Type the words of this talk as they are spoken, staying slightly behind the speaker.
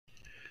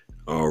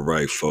All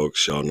right,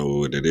 folks, y'all know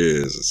what it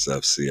is. It's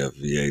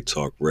FCFVA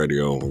Talk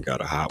Radio, and we got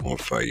a hot one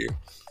for you.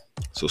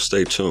 So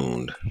stay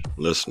tuned,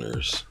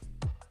 listeners,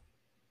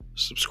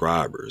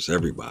 subscribers,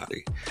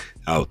 everybody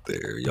out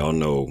there. Y'all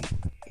know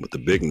what the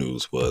big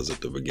news was at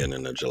the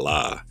beginning of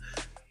July.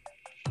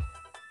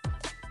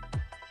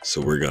 So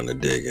we're going to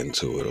dig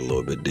into it a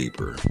little bit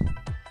deeper.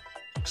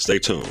 Stay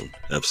tuned.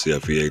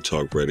 FCFVA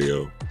Talk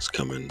Radio is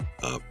coming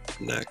up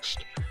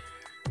next.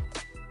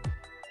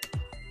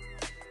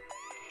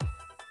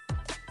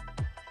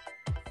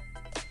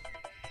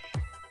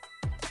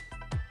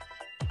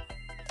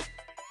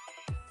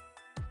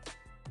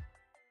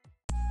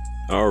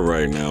 All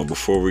right, now,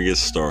 before we get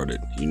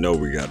started, we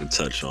got to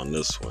touch on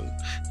this one.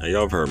 Now,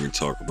 y'all have heard me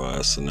talk about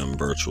S&M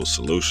Virtual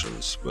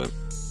Solutions, but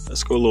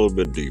let's go a little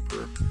bit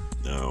deeper.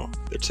 Now,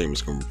 their team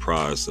is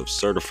comprised of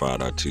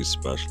certified IT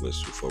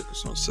specialists who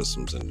focus on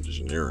systems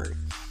engineering.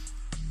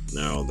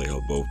 Now, they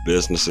help both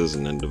businesses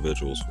and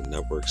individuals with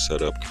network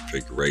setup,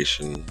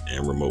 configuration,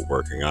 and remote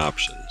working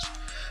options.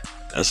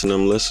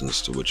 S&M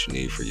listens to what you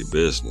need for your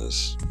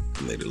business,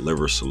 and they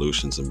deliver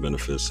solutions and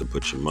benefits that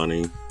put your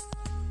money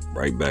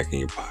right back in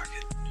your pocket.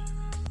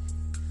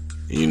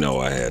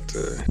 I had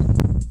to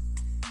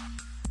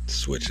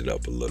switch it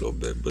up a little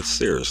bit, but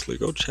seriously,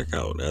 go check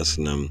out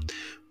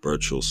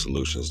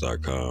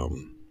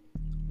snmvirtualsolutions.com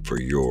for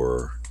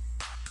your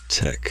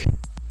tech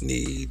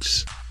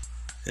needs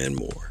and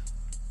more.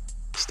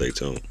 Stay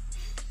tuned.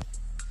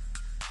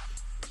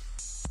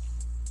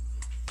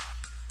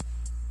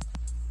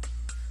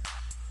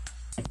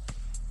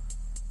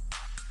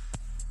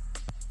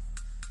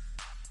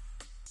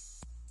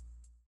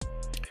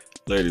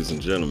 Ladies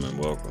and gentlemen,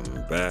 welcome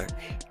back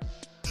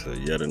to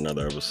yet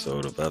another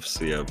episode of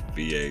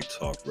FCFVA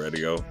Talk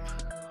Radio.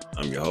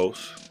 I'm your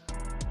host,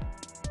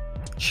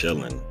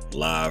 chilling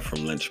live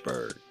from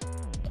Lynchburg.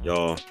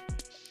 Y'all, it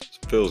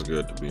feels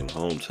good to be in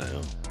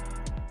hometown.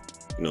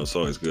 It's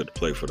always good to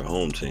play for the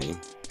home team.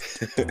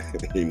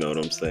 You know what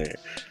I'm saying?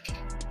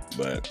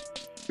 But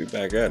we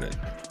back at it,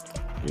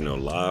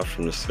 live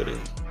from the city.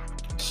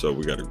 So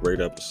we got a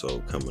great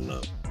episode coming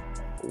up.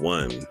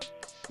 One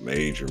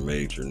major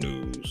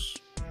news,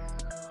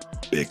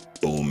 big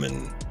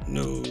booming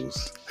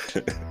news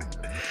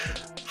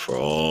for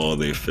all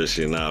the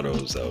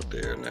aficionados out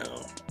there.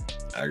 Now,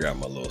 I got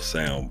my little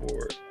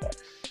soundboard,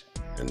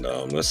 and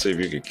let's see if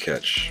you can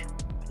catch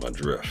my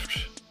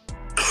drift.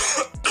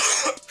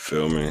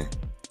 Feel me?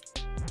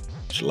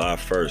 July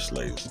 1st,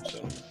 ladies and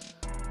gentlemen,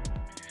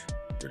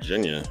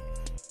 Virginia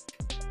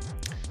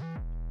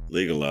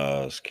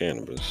legalized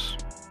cannabis.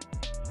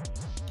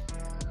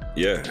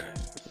 Yeah,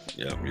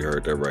 you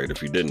heard that right.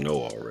 If you didn't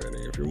know already,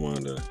 if you're one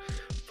of the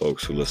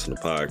folks who listen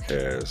to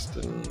podcasts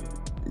and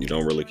you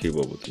don't really keep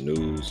up with the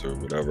news or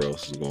whatever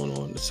else is going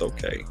on, it's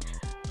okay.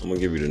 I'm going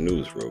to give you the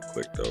news real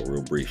quick, though,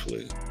 real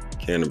briefly.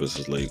 Cannabis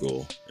is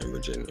legal in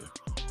Virginia.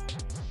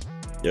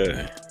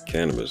 Yeah,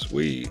 cannabis,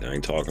 weed. I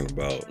ain't talking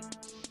about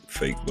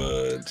fake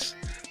buds.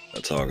 I'm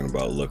not talking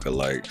about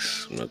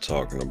lookalikes. I'm not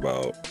talking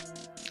about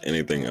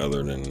anything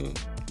other than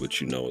what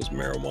you know as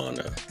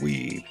marijuana,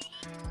 weed.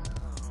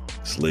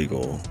 It's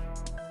legal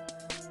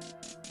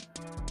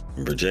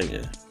in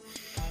Virginia.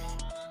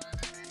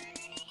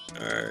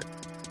 All right,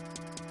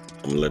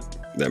 I'm gonna let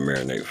that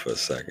marinate for a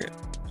second.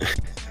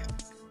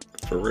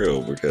 For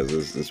real,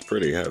 because it's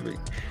pretty heavy.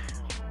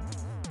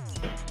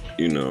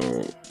 We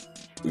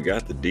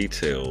got the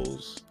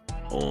details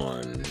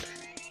on,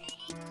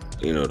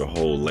 the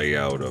whole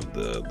layout of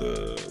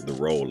the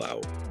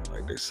rollout,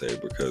 like they say,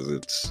 because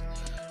it's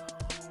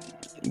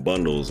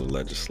bundles of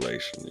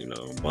legislation,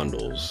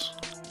 bundles,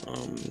 a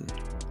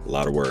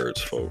lot of words,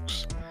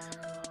 folks.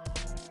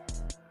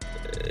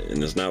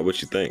 And it's not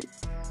what you think.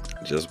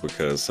 Just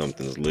because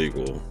something's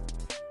legal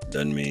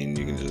doesn't mean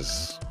you can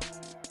just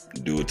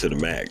do it to the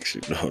max.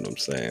 You know what I'm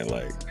saying?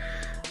 Like,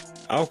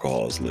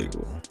 alcohol is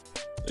legal.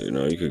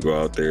 You could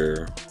go out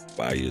there,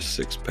 buy your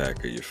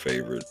 6-pack of your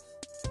favorite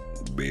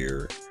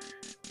beer,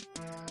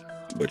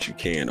 but you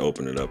can't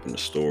open it up in the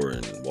store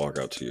and walk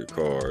out to your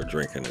car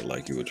drinking it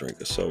like you would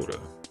drink a soda,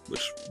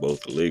 which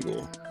both are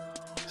legal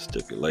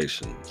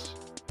stipulations,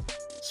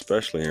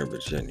 especially here in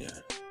Virginia.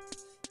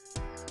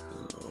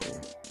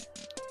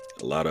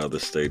 A lot of other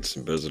states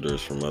and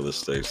visitors from other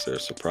states, they're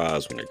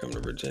surprised when they come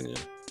to Virginia.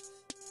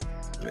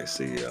 They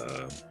see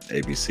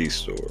ABC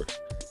stores.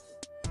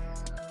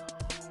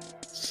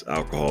 It's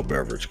alcohol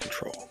beverage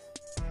control.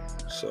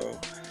 So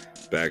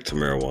back to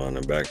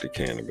marijuana, back to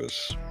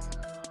cannabis.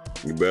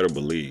 You better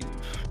believe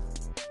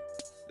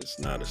it's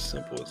not as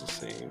simple as it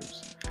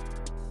seems.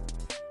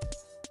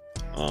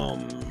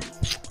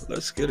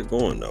 Let's get it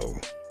going though.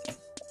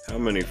 How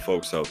many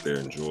folks out there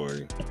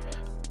enjoy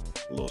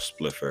a little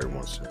spliff every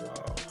once in a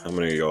while? How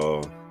many of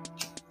y'all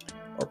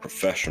are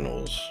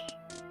professionals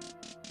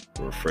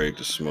who are afraid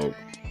to smoke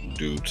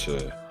due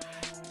to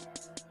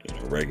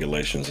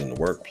regulations in the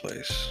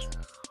workplace?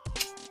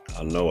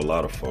 I know a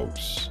lot of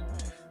folks.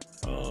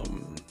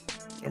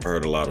 I've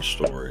heard a lot of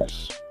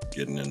stories,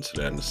 getting into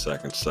that in the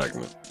second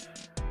segment.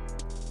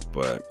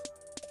 But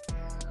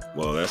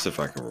Well, that's if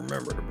I can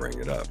remember to bring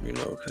it up,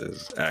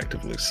 because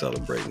actively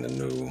celebrating the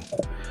new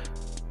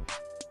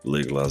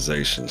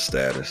legalization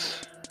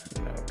status,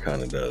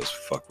 kind of does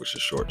fuck with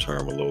your short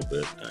term a little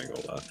bit. I ain't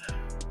gonna lie.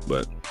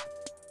 But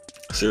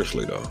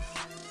seriously though,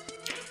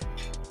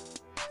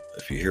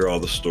 if you hear all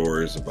the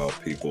stories about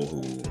people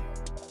who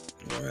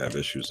have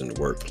issues in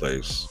the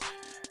workplace,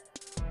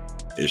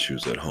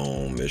 issues at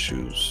home,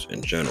 issues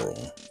in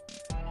general,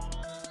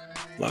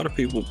 a lot of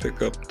people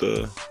pick up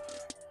the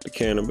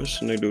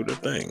cannabis and they do their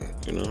thing,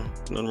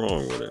 nothing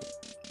wrong with it.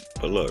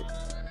 But look,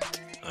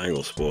 I ain't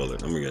gonna spoil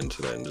it. I'm gonna get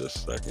into that in just a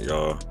second.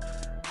 Y'all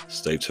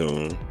stay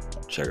tuned,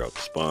 check out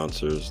the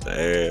sponsors, the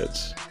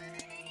ads,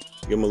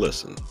 give them a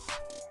listen.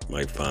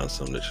 Might find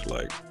something that you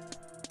like.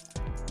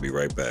 Be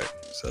right back.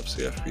 It's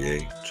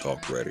FCFVA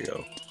Talk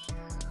Radio.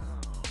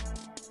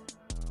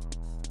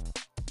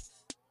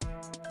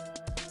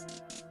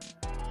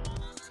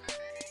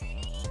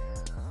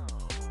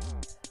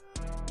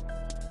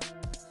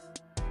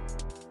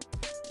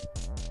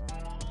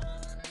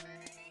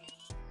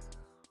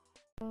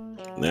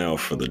 Now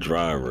for the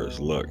drivers,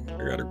 look,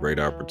 I got a great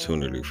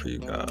opportunity for you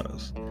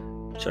guys.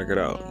 Check it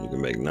out. You can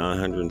make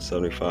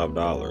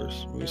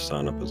 $975 when you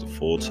sign up as a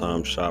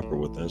full-time shopper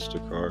with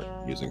Instacart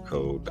using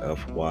code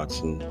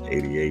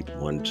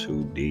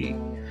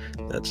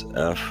FWATSON8812D. That's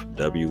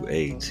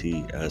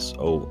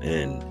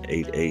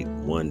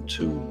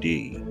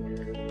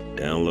FWATSON8812D.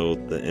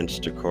 Download the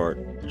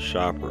Instacart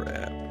shopper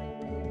app.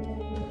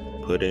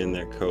 Put in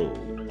that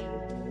code.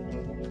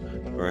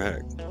 Or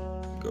heck,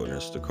 go to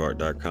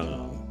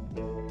Instacart.com.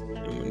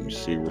 And when you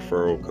see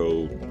referral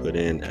code, put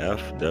in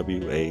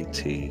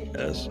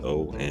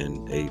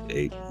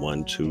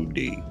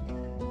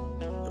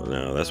FWATSON8812D.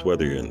 Now, that's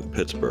whether you're in the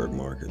Pittsburgh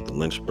market, the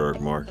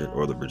Lynchburg market,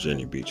 or the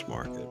Virginia Beach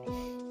market.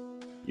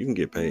 You can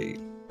get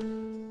paid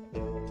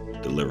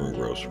delivering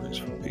groceries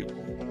for people.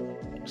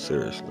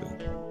 Seriously,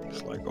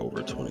 it's like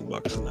over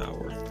 $20 an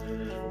hour.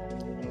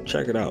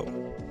 Check it out.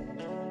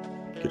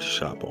 Get your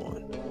shop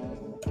on.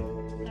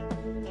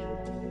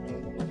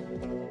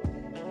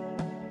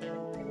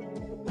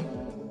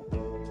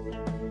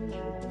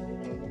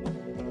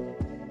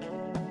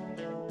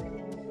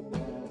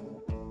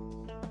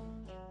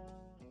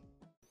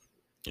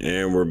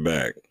 And we're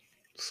back.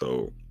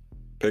 So,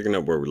 picking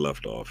up where we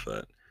left off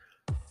at,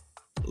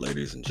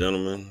 ladies and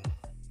gentlemen,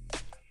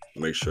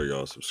 make sure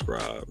y'all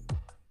subscribe.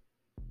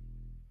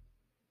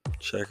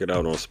 Check it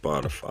out on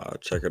Spotify.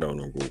 Check it out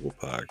on Google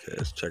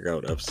Podcasts. Check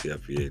out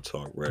FCFVA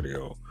Talk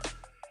Radio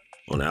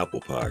on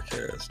Apple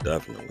Podcasts.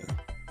 Definitely.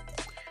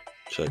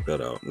 Check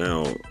that out.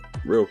 Now,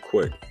 real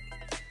quick,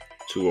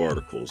 2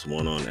 articles.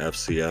 One on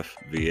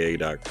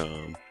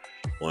FCFVA.com.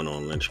 One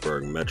on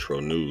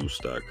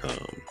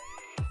LynchburgMetroNews.com.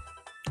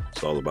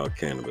 It's all about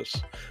cannabis.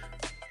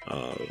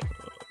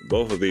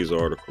 Both of these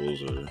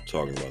articles are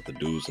talking about the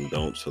do's and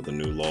don'ts of the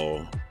new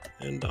law,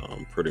 and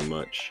pretty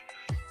much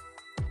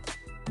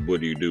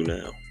what do you do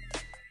now?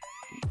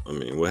 I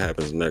mean, what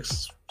happens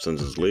next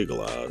since it's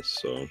legalized?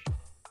 So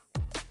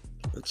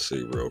let's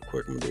see real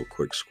quick. I'm gonna do a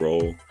quick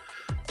scroll.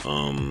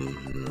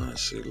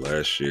 Let's see,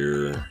 last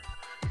year,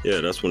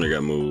 that's when it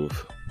got moved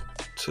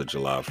to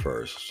July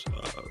 1st.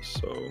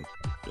 So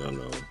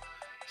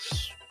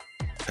it's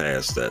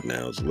past that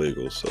now, it's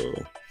legal. So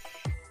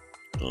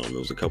there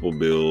was a couple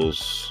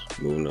bills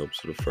moving up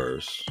to the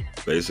 1st,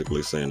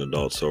 basically saying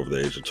adults over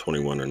the age of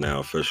 21 are now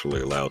officially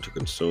allowed to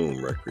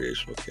consume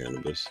recreational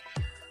cannabis.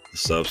 The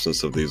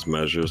substance of these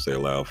measures, they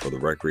allow for the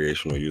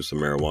recreational use of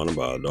marijuana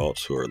by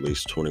adults who are at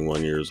least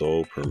 21 years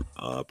old,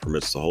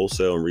 permits the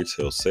wholesale and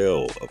retail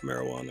sale of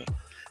marijuana,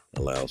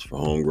 allows for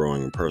home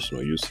growing and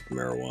personal use of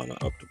marijuana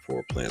up to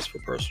 4 plants for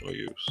personal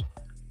use.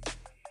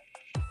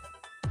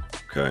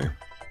 Okay.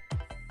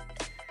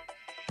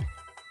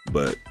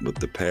 But with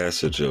the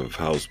passage of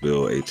House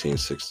Bill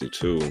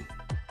 1862,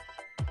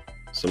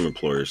 some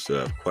employers still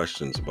have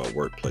questions about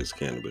workplace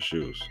cannabis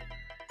use.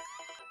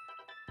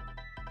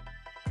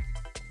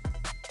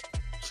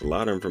 There's a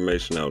lot of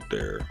information out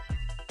there.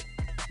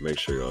 Make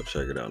sure y'all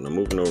check it out. Now,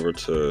 moving over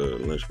to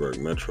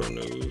Lynchburg Metro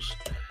News,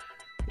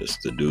 it's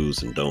the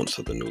do's and don'ts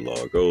of the new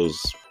law. It goes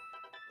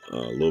a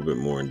little bit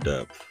more in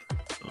depth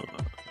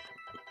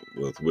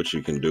with what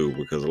you can do,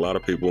 because a lot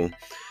of people,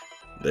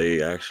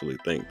 they actually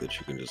think that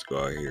you can just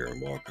go out here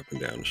and walk up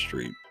and down the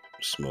street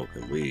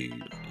smoking weed,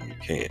 and you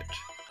can't.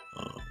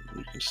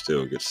 You can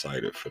still get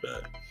cited for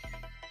that.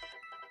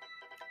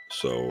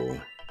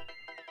 So,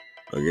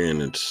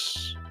 again,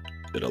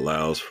 it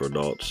allows for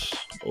adults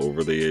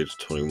over the age of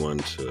 21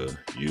 to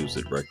use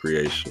it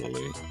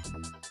recreationally.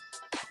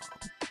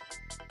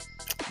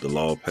 The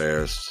law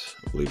passed,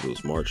 I believe it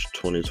was March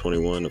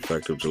 2021,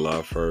 effective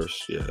July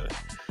 1st.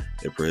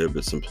 It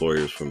prohibits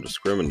employers from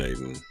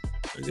discriminating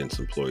against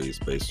employees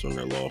based on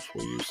their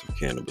lawful use of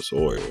cannabis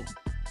oil.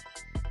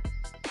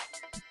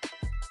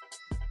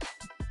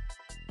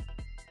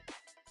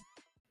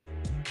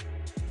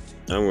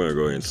 I'm going to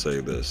go ahead and say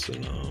this,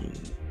 and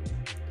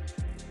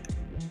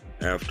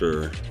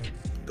after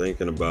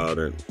thinking about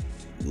it,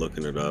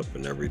 looking it up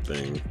and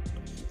everything,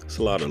 it's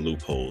a lot of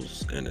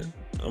loopholes in it.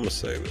 I'm going to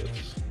say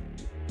this.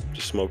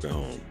 smoke at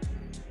home.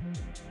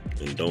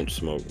 And don't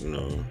smoke, I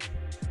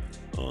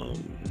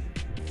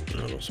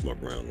don't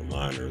smoke around the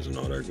minors and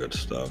all that good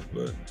stuff,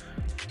 but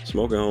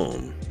smoke at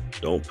home.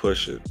 Don't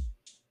push it,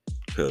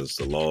 because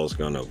the law is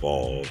going to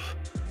evolve.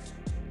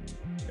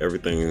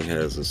 Everything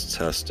has its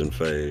testing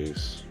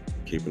phase,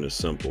 keeping it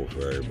simple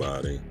for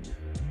everybody.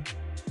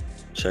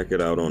 Check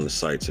it out on the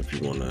sites if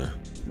you want to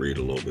read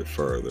a little bit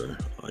further.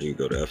 You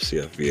can go to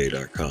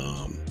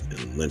fcfva.com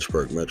and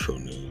Lynchburg Metro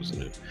News,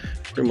 and it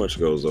pretty much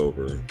goes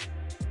over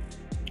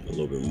a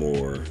little bit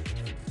more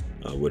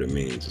what it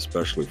means,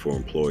 especially for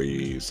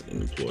employees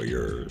and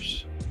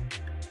employers.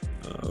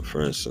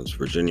 For instance,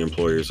 Virginia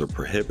employers are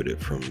prohibited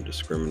from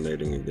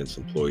discriminating against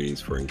employees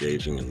for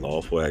engaging in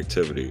lawful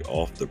activity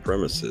off the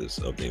premises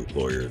of the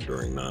employer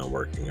during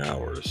non-working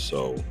hours.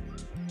 So when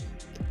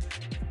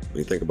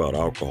you think about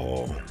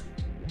alcohol,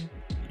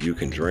 you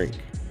can drink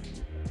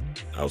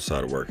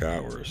outside of work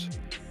hours.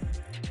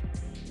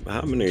 But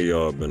how many of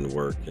y'all have been to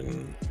work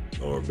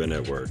or been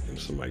at work and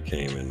somebody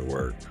came into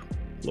work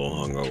a little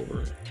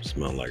hungover,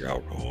 smelled like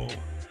alcohol?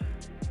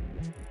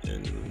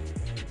 And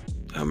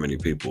how many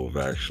people have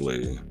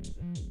actually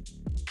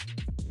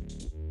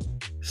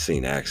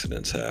seen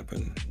accidents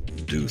happen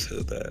due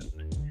to that?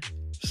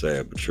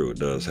 Sad but true, it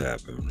does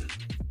happen.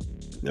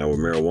 Now with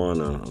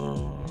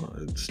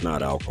marijuana, it's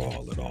not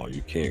alcohol at all.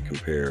 You can't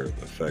compare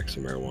the effects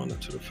of marijuana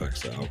to the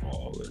effects of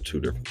alcohol. They're two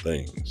different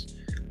things.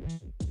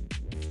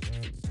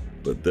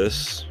 But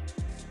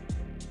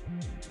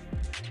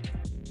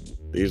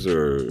these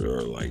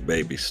are like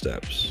baby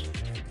steps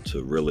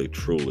to really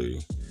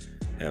truly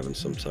having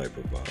some type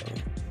of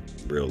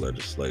real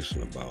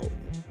legislation about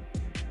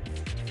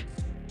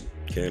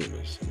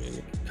cannabis. I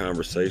mean, the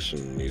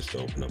conversation needs to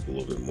open up a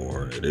little bit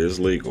more. It is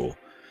legal.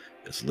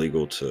 It's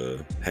legal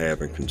to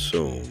have and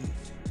consume,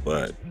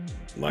 but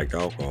like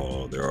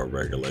alcohol, there are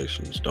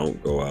regulations.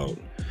 Don't go out,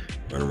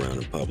 run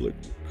around in public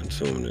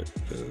consuming it,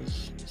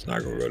 because it's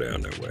not going to go down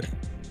that way.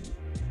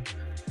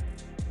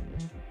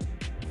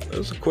 That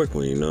was a quick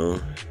one,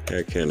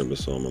 Had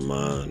cannabis on my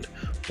mind.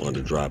 Wanted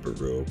to drop it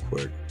real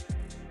quick.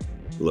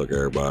 Look,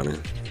 everybody,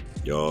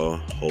 y'all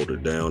hold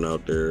it down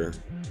out there.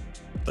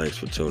 Thanks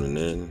for tuning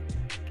in.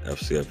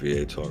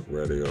 FCFVA Talk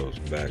Radio is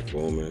back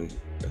booming.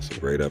 Got some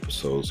great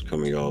episodes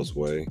coming y'all's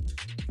way.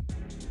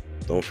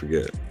 Don't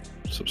forget,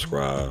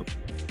 subscribe.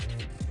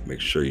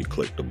 Make sure you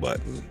click the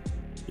button.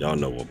 Y'all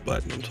know what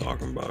button I'm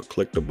talking about.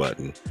 Click the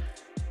button.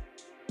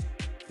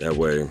 That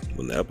way,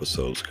 when the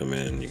episodes come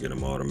in, you get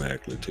them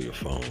automatically to your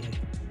phone.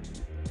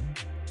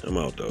 I'm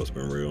out though. It's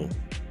been real.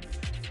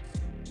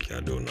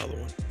 Gotta do another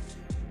one.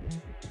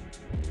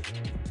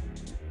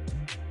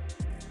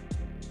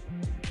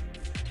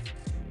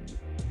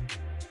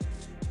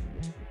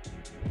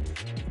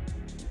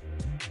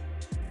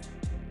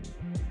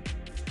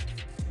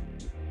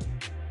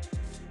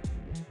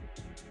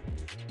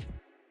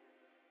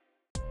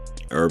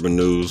 Urban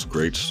news,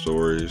 great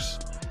stories,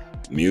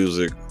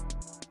 music,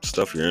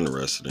 stuff you're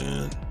interested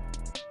in.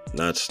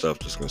 Not stuff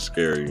that's gonna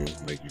scare you,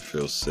 make you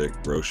feel sick,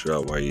 gross you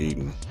out while you're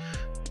eating.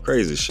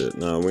 Crazy shit.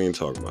 No, we ain't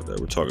talking about that.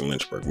 We're talking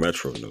Lynchburg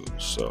Metro News.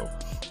 So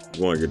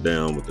you want to get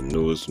down with the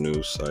newest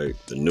news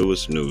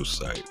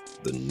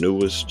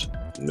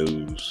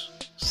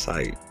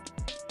site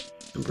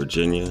in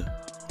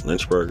Virginia,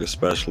 Lynchburg,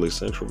 especially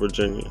Central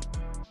Virginia.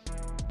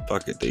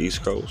 Fuck it, the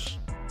East Coast.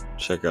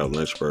 Check out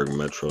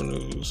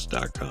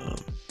lynchburgmetronews.com.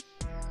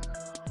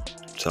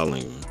 I'm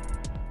telling you,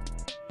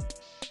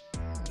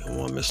 you don't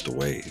want to miss the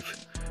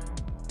wave.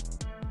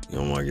 You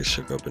don't want to get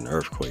shook up in the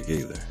earthquake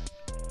either.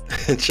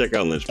 Check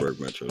out Lynchburg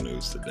Metro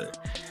News today.